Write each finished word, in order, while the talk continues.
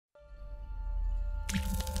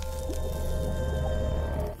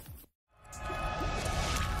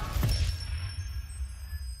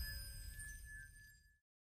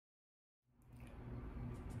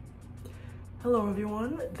Hello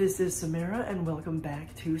everyone, this is Samera and welcome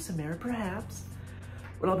back to Samera Perhaps.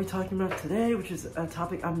 What I'll be talking about today, which is a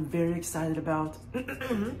topic I'm very excited about,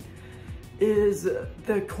 is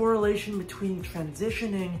the correlation between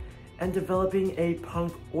transitioning and developing a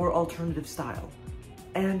punk or alternative style.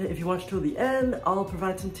 And if you watch till the end, I'll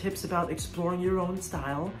provide some tips about exploring your own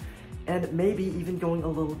style and maybe even going a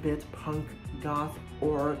little bit punk, goth,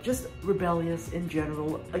 or just rebellious in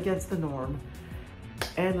general against the norm.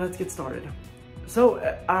 And let's get started. So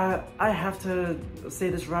I have to say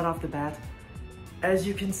this right off the bat. As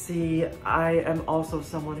you can see, I am also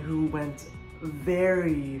someone who went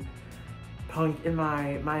very punk in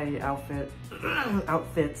my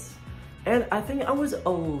outfits. And I think I was a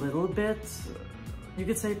little bit, you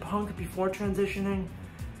could say, punk before transitioning,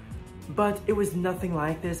 but it was nothing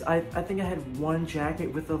like this. I think I had one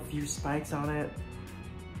jacket with a few spikes on it,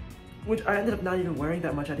 which I ended up not even wearing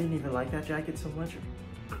that much. I didn't even like that jacket so much.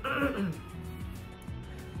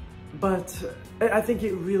 But I think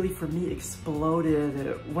it really, for me,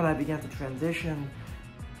 exploded when I began to transition.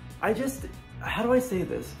 How do I say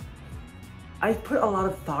this? I put a lot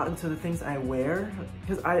of thought into the things I wear,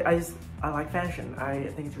 because I like fashion. I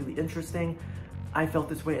think it's really interesting. I felt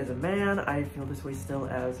this way as a man. I feel this way still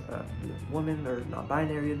as a woman or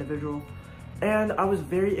non-binary individual. And I was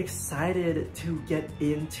very excited to get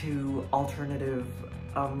into alternative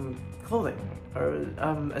clothing or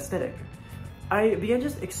aesthetic. I began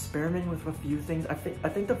just experimenting with a few things. I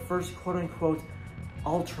think the first quote-unquote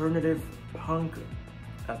alternative punk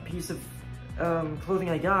piece of clothing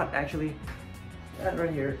I got, actually, right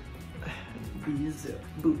here, these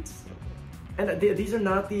boots. And these are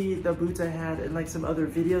not the boots I had in like some other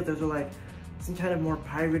videos. Those are like some kind of more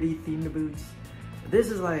piratey themed boots.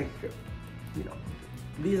 This is like, you know,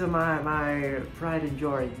 these are my pride and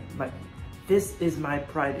joy. This is my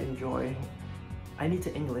pride and joy. I need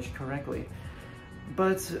to English correctly.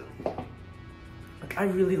 But I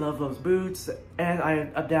really love those boots, and I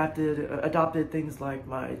adopted things like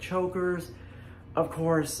my chokers. Of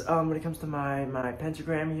course, when it comes to my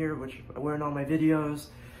pentagram here, which I wear in all my videos,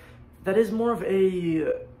 that is more of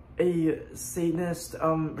a Satanist,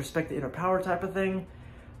 respect the inner power type of thing.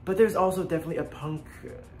 But there's also definitely a punk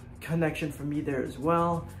connection for me there as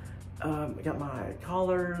well. I got my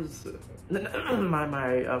collars,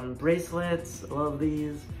 my bracelets, love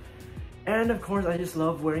these. And of course, I just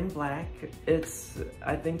love wearing black. It's,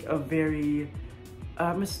 I think, a very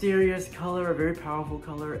mysterious color, a very powerful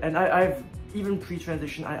color. And I've, even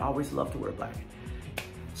pre-transition, I always loved to wear black.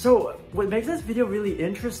 So what makes this video really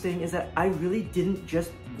interesting is that I really didn't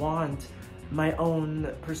just want my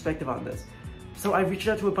own perspective on this. So I reached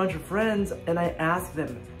out to a bunch of friends and I asked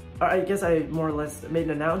them, or I guess I more or less made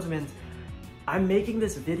an announcement. I'm making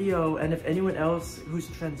this video, and if anyone else who's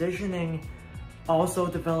transitioning also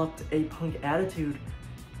developed a punk attitude,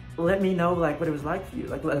 let me know like what it was like for you.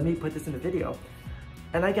 Like, let me put this in the video.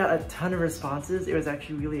 And I got a ton of responses. It was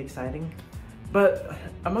actually really exciting. But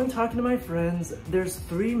among talking to my friends, there's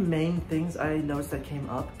three main things I noticed that came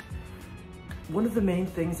up. One of the main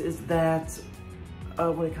things is that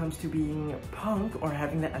when it comes to being punk or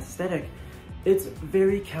having that aesthetic, it's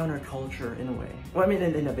very counterculture in a way. Well, I mean,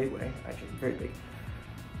 in a big way, actually, very big.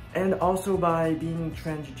 And also by being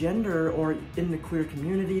transgender or in the queer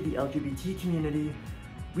community, the LGBT community,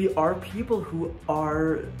 we are people who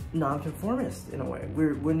are nonconformist in a way.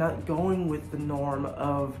 We're not going with the norm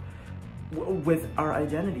of, with our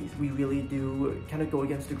identities. We really do kind of go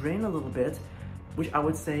against the grain a little bit, which I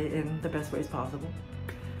would say in the best ways possible.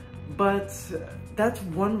 But that's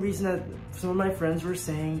one reason that some of my friends were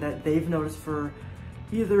saying that they've noticed for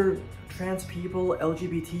either trans people,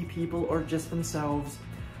 LGBT people, or just themselves,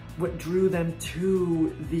 what drew them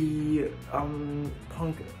to the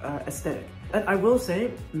punk aesthetic. And I will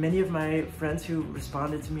say, many of my friends who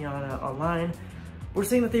responded to me online were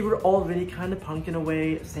saying that they were already kind of punk in a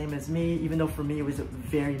way, same as me, even though for me it was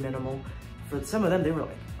very minimal. For some of them, they were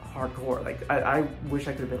like hardcore. Like, I wish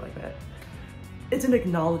I could have been like that. It's an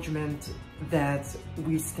acknowledgement that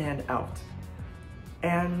we stand out.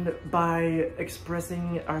 And by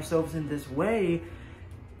expressing ourselves in this way,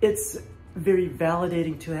 it's very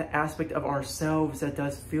validating to that aspect of ourselves that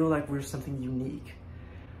does feel like we're something unique.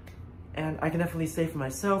 And I can definitely say for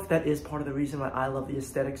myself, that is part of the reason why I love the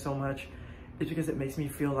aesthetic so much, is because it makes me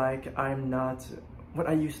feel like I'm not what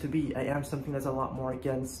I used to be. I am something that's a lot more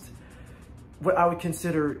against what I would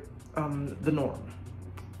consider the norm.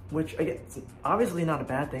 Which, again, it's obviously not a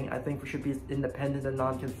bad thing. I think we should be as independent and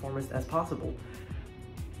non-conformist as possible.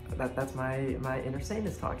 That's my inner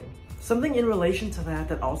saneness talking. Something in relation to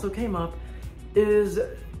that also came up is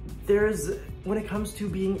there's when it comes to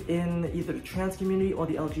being in either the trans community or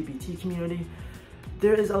the LGBT community,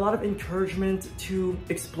 there is a lot of encouragement to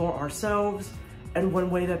explore ourselves. And one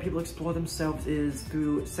way that people explore themselves is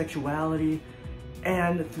through sexuality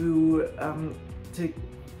and through, to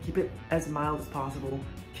keep it as mild as possible,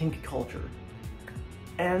 kink culture.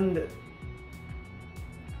 And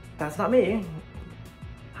that's not me.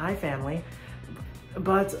 Hi, family.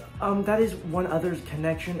 But that is one other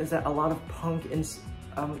connection, is that a lot of punk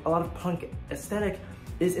aesthetic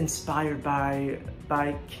is inspired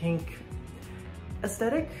by kink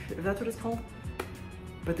aesthetic, if that's what it's called.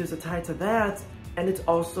 But there's a tie to that, and it's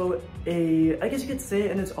also I guess you could say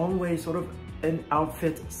in its own way, sort of an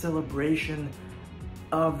outfit celebration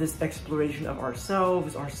of this exploration of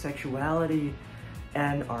ourselves, our sexuality,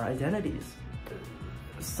 and our identities.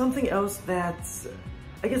 Something else that,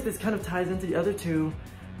 I guess this kind of ties into the other two,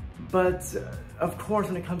 but of course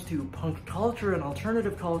when it comes to punk culture and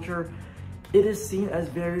alternative culture, it is seen as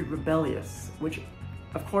very rebellious, which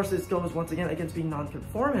of course this goes once again against being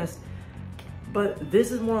nonconformist, but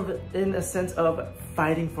this is more of in a sense of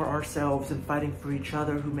fighting for ourselves and fighting for each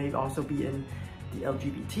other who may also be in the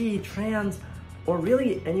LGBT, trans, or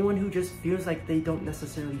really anyone who just feels like they don't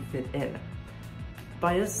necessarily fit in.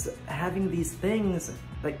 By us having these things,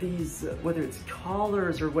 like these, whether it's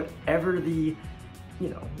collars or whatever the, you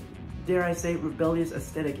know, dare I say, rebellious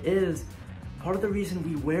aesthetic is, part of the reason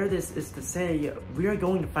we wear this is to say we are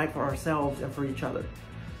going to fight for ourselves and for each other.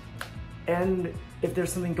 And if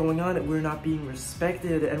there's something going on that we're not being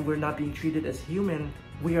respected and we're not being treated as human,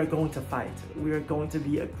 we are going to fight. We are going to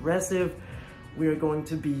be aggressive. We are going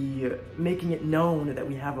to be making it known that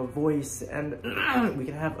we have a voice, and we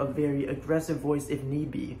can have a very aggressive voice if need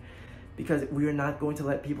be, because we are not going to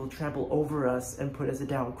let people trample over us and put us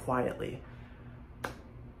down quietly.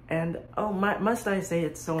 And oh, must I say,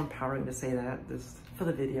 it's so empowering to say that this for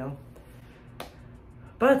the video.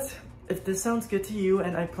 But if this sounds good to you,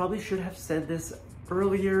 and I probably should have said this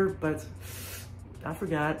earlier, but I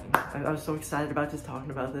forgot. I was so excited about just talking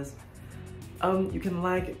about this. You can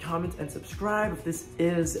like, comment, and subscribe if this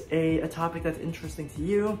is a topic that's interesting to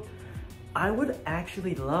you. I would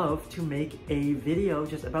actually love to make a video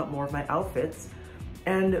just about more of my outfits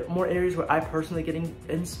and more areas where I personally getting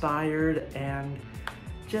inspired, and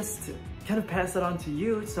just kind of pass that on to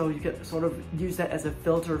you so you can sort of use that as a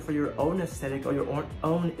filter for your own aesthetic or your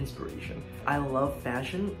own inspiration. I love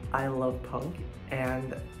fashion, I love punk,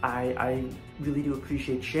 and I really do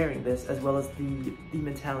appreciate sharing this, as well as the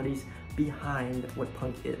mentalities behind what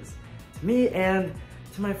punk is to me and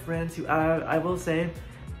to my friends, who I will say,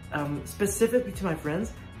 specifically to my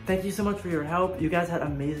friends, thank you so much for your help. You guys had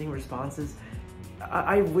amazing responses.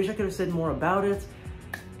 I wish I could have said more about it,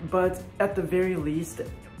 but at the very least,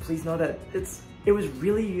 please know that it was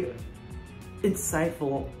really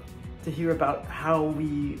insightful to hear about how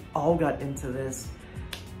we all got into this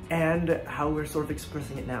and how we're sort of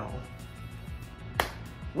expressing it now.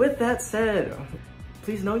 With that said,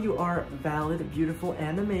 please know you are valid, beautiful,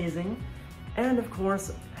 and amazing. And of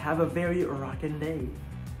course, have a very rockin' day.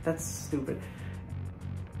 That's stupid.